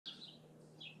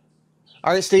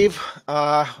All right, Steve.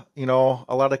 A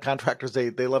lot of contractors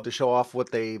they love to show off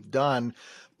what they've done,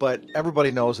 but everybody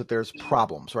knows that there's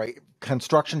problems, right?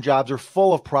 Construction jobs are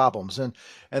full of problems, and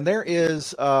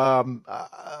there's a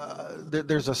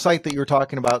site that you were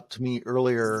talking about to me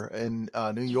earlier in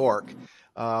New York.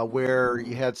 Where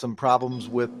you had some problems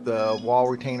with the wall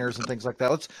retainers and things like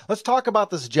that. Let's talk about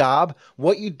this job,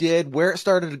 what you did, where it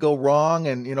started to go wrong,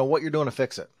 and what you're doing to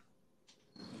fix it.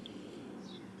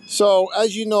 So,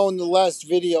 as you know, in the last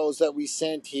videos that we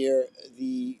sent here,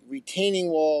 the retaining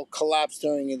wall collapsed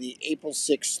during the April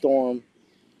 6th storm.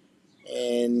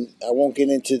 And I won't get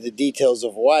into the details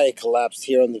of why it collapsed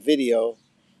here on the video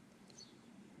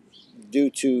due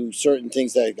to certain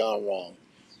things that had gone wrong.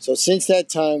 So, since that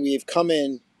time, we have come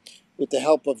in with the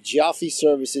help of Geoffrey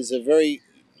Services, a very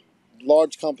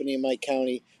large company in my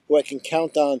county who I can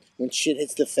count on when shit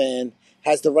hits the fan,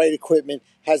 has the right equipment,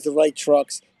 has the right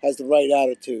trucks, has the right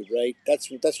attitude, right? That's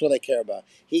what I care about.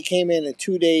 He came in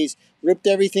 2 days, ripped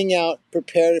everything out,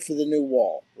 prepared it for the new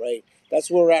wall, right? That's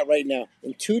where we're at right now.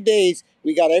 In 2 days,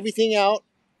 we got everything out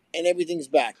and everything's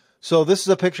back. So this is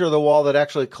a picture of the wall that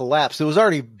actually collapsed. It was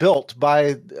already built by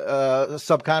a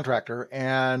subcontractor,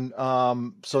 and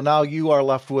so now you are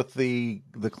left with the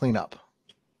cleanup.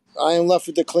 I am left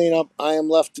with the cleanup. I am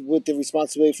left with the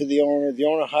responsibility for the owner. The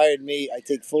owner hired me. I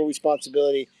take full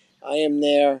responsibility. I am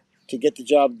there to get the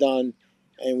job done.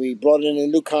 And we brought in a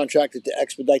new contractor to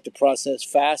expedite the process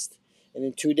fast. And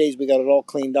in 2 days, we got it all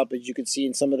cleaned up, as you can see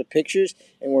in some of the pictures.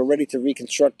 And we're ready to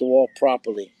reconstruct the wall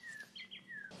properly.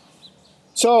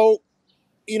 So,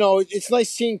 it's nice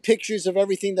seeing pictures of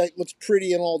everything that looks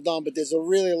pretty and all done. But there's a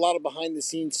lot of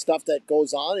behind-the-scenes stuff that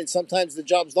goes on. And sometimes the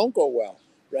jobs don't go well,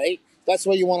 right? That's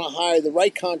why you want to hire the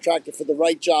right contractor for the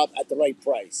right job at the right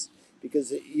price.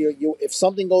 Because if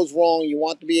something goes wrong, you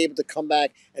want to be able to come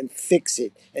back and fix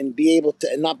it and be able to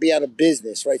and not be out of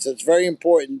business, right? So it's very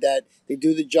important that they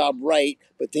do the job right.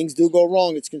 But things do go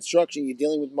wrong. It's construction. You're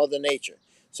dealing with Mother Nature.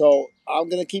 So I'm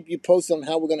going to keep you posted on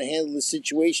how we're going to handle the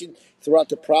situation throughout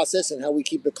the process and how we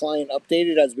keep the client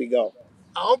updated as we go.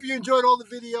 I hope you enjoyed all the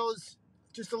videos.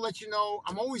 Just to let you know,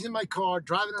 I'm always in my car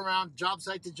driving around job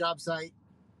site to job site.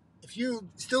 If you're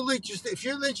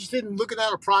interested in looking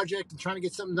at a project and trying to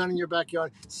get something done in your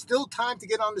backyard, still time to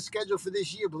get on the schedule for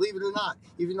this year, believe it or not,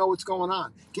 even though what's going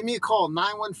on. Give me a call,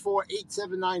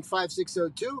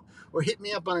 914-879-5602, or hit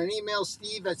me up on an email,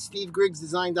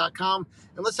 steve@stevegrigsdesign.com,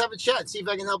 and let's have a chat, see if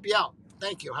I can help you out.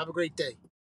 Thank you. Have a great day.